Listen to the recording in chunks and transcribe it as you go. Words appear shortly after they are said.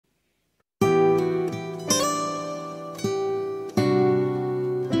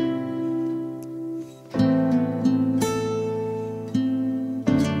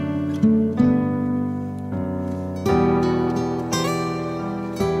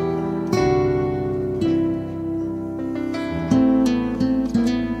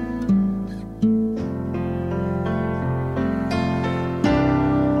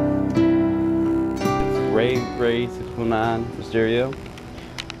09 Mysterio,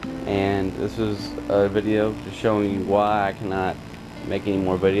 and this is a video just showing you why I cannot make any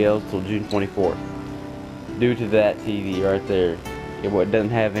more videos till June 24th. Due to that TV right there, it doesn't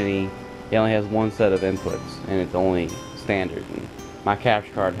have any. It only has one set of inputs, and it's only standard. And my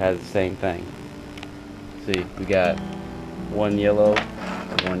capture card has the same thing. See, we got one yellow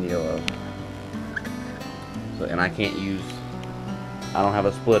and one yellow. So, and I can't use. I don't have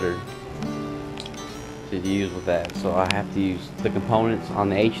a splitter to use with that, so I have to use the components on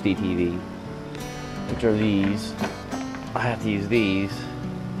the HDTV, which are these. I have to use these,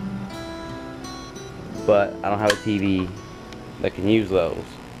 but I don't have a TV that can use those,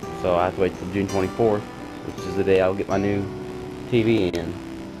 so I have to wait till June 24th, which is the day I'll get my new TV in.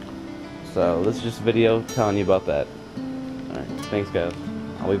 So this is just a video telling you about that. Alright, thanks guys.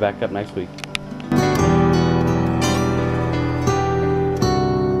 I'll be back up next week.